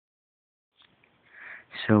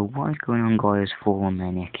So what is going on, guys? For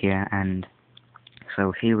Maniac here, and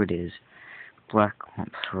so here it is, Black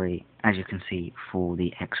Ops 3, as you can see, for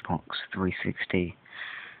the Xbox 360.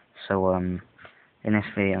 So in this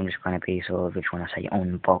video I'm just going to be sort of, which when I say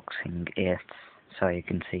unboxing it, so you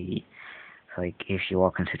can see, like, if you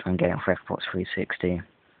are considering getting it for Xbox 360,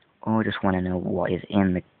 or just want to know what is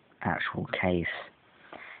in the actual case,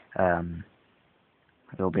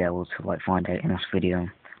 you'll be able to like find out in this video.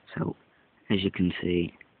 So as you can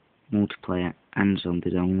see, multiplayer and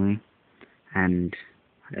zombies only, and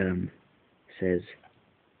says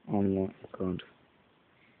online,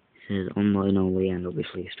 says online only, and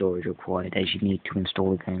obviously storage required, as you need to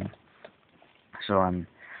install the game. So let's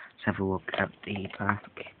have a look at the back.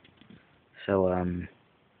 So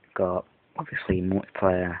got obviously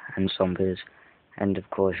multiplayer and zombies, and of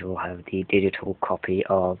course you'll have the digital copy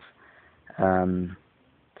of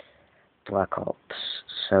Black Ops.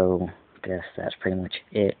 So I guess that's pretty much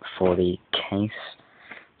it for the case.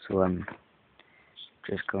 So I'm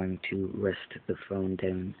just going to rest the phone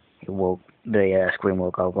down. The screen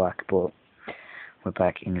will go black, but we're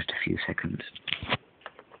back in just a few seconds.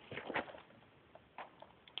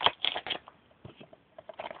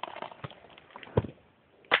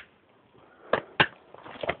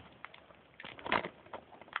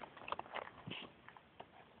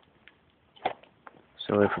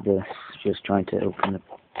 Sorry for this, just trying to open the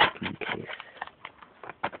case.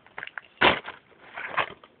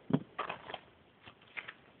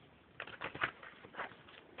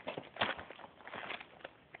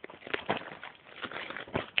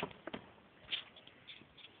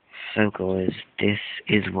 So guys, this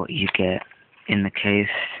is what you get in the case.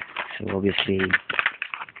 So obviously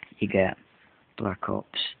you get Black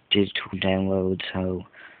Ops digital download, so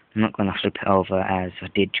I'm not going to flip it over, as I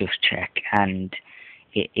did just check and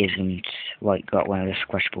it isn't like got one of the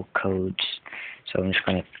scratchable codes, so I'm just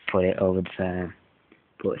going to put it over there.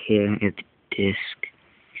 But here is the disc.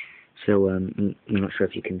 So I'm not sure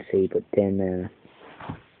if you can see, but then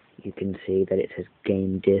you can see that it says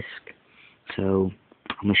game disc. So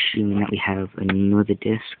I'm assuming that we have another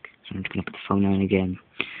disc. So I'm just going to put the phone on again,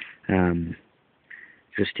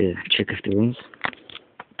 just to check if there is.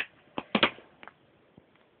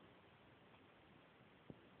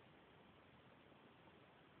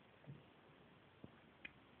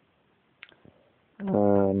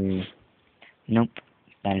 Nope,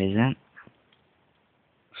 that is it.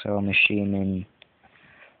 So I'm assuming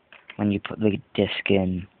when you put the disc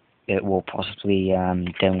in, it will possibly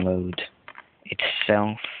download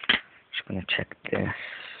itself. Just gonna check this.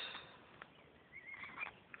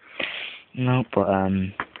 No, but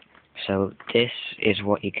so this is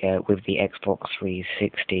what you get with the Xbox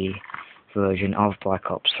 360 version of Black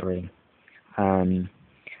Ops 3.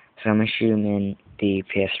 So I'm assuming the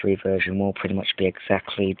PS3 version will pretty much be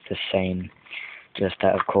exactly the same, just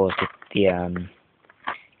that of course the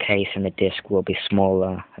case and the disc will be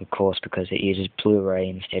smaller, of course, because it uses Blu-ray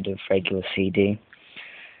instead of regular CD.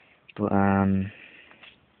 But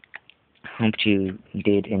hope you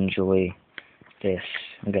did enjoy this,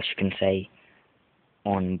 I guess you can say,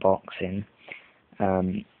 unboxing.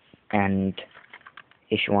 And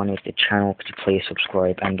if you are new to the channel, could you please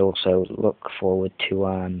subscribe, and also look forward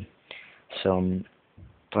to some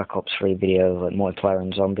Black Ops 3 videos, like multiplayer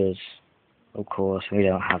and zombies. Of course, we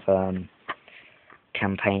don't have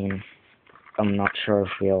campaign. I'm not sure if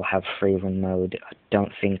we'll have free run mode. I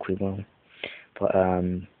don't think we will. But I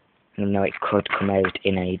know it could come out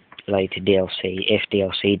in a later DLC, if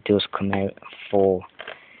DLC does come out for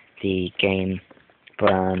the game.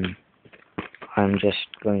 But I'm just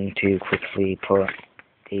going to quickly put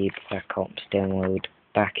the Black Ops download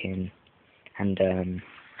back in and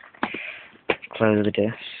close the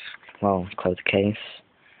disc, well, close the case,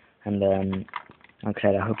 and like I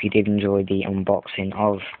said, I hope you did enjoy the unboxing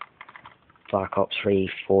of Black Ops 3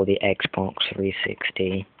 for the Xbox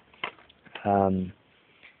 360.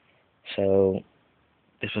 So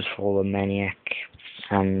this was for the Maniac,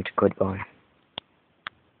 and goodbye.